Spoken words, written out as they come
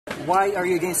Why are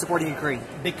you against supporting Ukraine?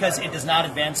 Because it does not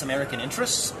advance American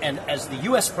interests, and as the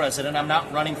U.S. president, I'm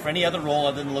not running for any other role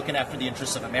other than looking after the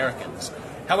interests of Americans.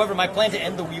 However, my plan to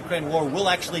end the Ukraine war will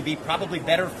actually be probably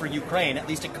better for Ukraine. At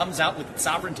least it comes out with its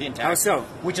sovereignty intact. How so?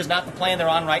 Which is not the plan they're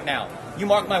on right now. You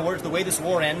mark my words, the way this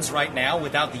war ends right now,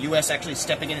 without the U.S. actually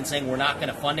stepping in and saying we're not going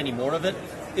to fund any more of it,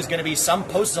 is going to be some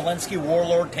post-Zelensky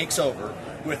warlord takes over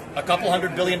with a couple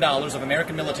 $100 billion of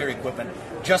American military equipment,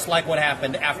 just like what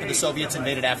happened after the Soviets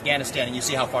invaded Afghanistan, and you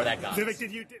see how far that got.